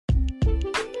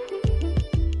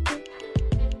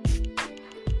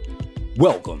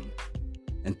Welcome,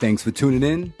 and thanks for tuning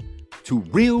in to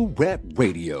Real Rap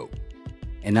Radio.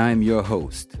 And I'm your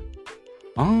host,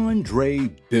 Andre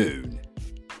Boone.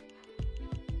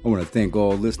 I want to thank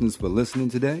all listeners for listening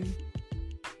today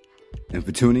and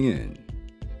for tuning in.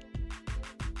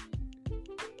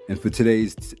 And for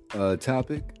today's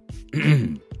topic,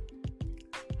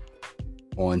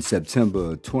 on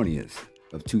September 20th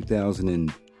of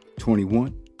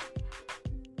 2021,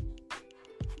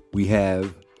 we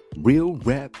have Real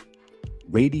Rap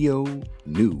Radio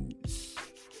News.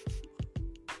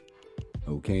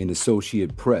 Okay, and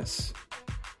Associated Press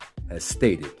has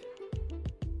stated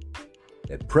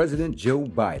that President Joe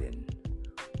Biden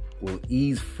will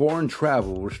ease foreign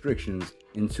travel restrictions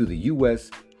into the U.S.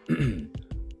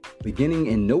 beginning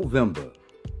in November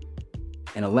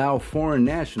and allow foreign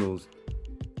nationals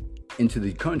into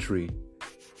the country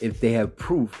if they have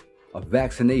proof of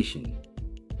vaccination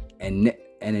and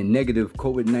a negative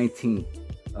COVID-19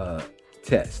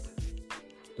 test.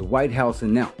 The White House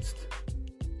announced,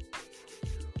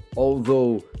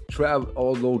 although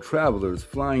travelers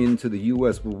flying into the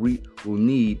U.S. will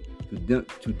need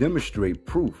to demonstrate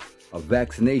proof of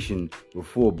vaccination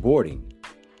before boarding,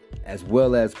 as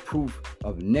well as proof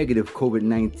of negative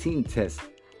COVID-19 tests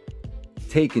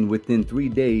taken within 3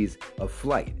 days of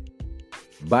flight.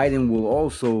 Biden will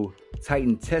also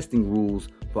tighten testing rules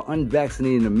for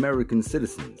unvaccinated American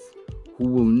citizens who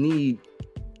will need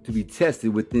to be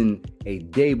tested within a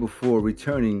day before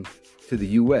returning to the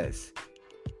U.S.,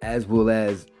 as well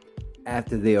as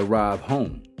after they arrive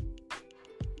home.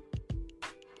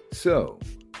 So,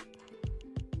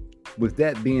 with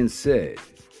that being said,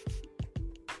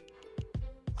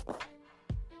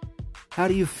 how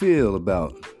do you feel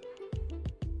about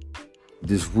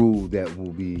this rule that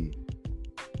will be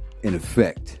in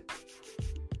effect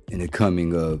in the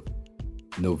coming of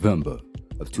November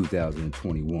of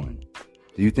 2021?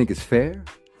 Do you think it's fair?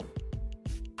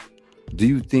 Do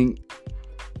you think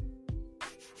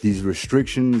these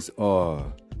restrictions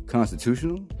are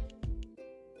constitutional?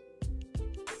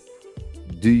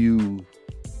 Do you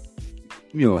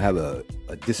have a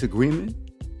disagreement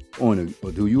on it,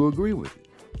 or do you agree with it?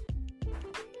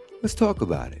 Let's talk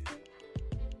about it.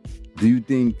 Do you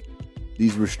think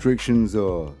these restrictions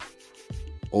are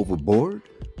overboard?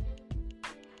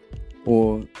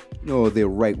 Or, they're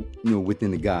right,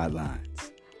 within the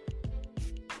guidelines?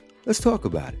 Let's talk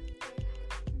about it.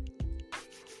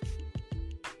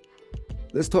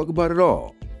 Let's talk about it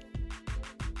all.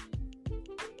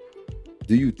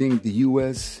 Do you think the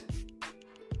U.S.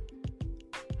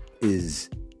 is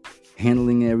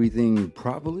handling everything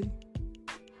properly?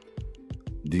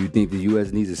 Do you think the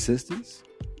U.S. needs assistance?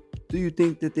 Do you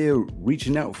think that they're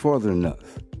reaching out farther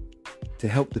enough to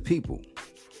help the people?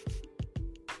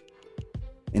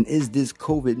 And is this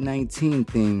COVID-19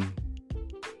 thing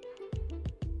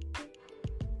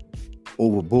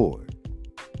overboard?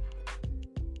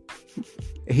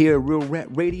 Here at Real Rap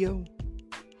Radio,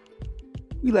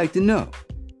 we like to know.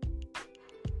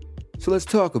 So let's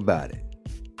talk about it.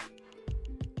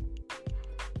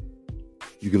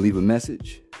 You can leave a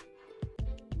message.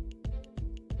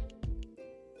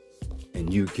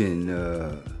 And you can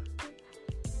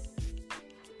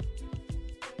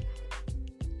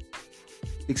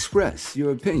express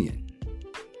your opinion.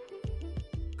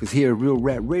 Because here at Real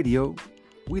Rap Radio,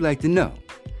 we like to know.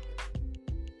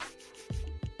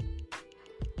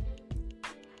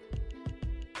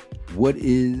 What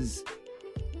is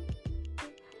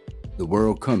the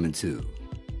world coming to?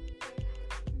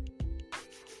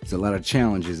 There's a lot of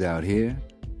challenges out here,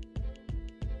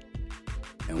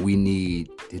 and we need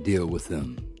to deal with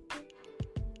them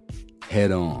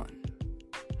head on.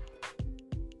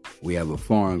 We have a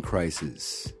foreign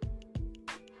crisis.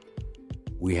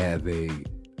 We have a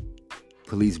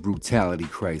police brutality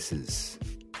crisis.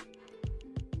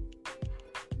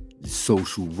 The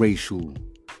social, racial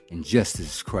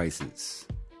injustice crisis.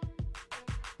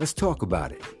 Let's talk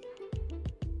about it.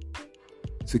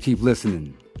 So keep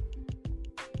listening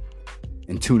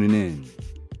and tuning in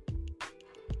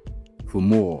for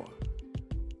more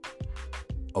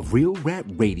of Real Rap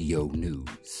Radio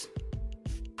News,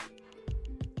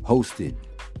 hosted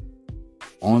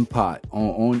on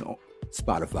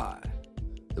Spotify.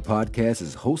 The podcast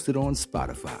is hosted on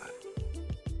Spotify,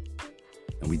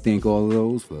 and we thank all of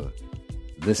those for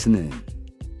listening.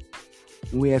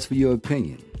 And we ask for your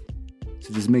opinion,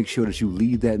 so just make sure that you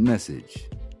leave that message.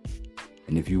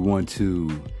 And if you want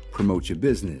to promote your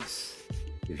business,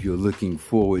 if you're looking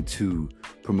forward to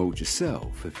promote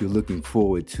yourself, if you're looking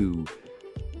forward to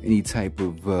any type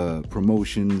of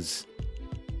promotions,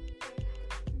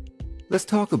 let's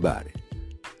talk about it.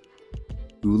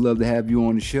 We would love to have you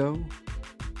on the show.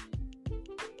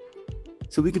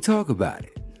 so we can talk about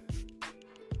it.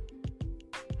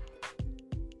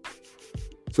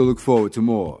 So look forward to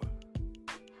more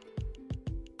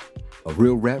of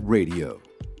Real Rap Radio.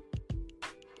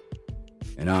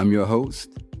 And I'm your host,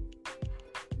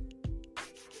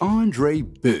 Andre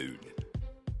Boone.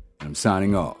 And I'm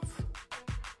signing off.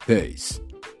 Peace.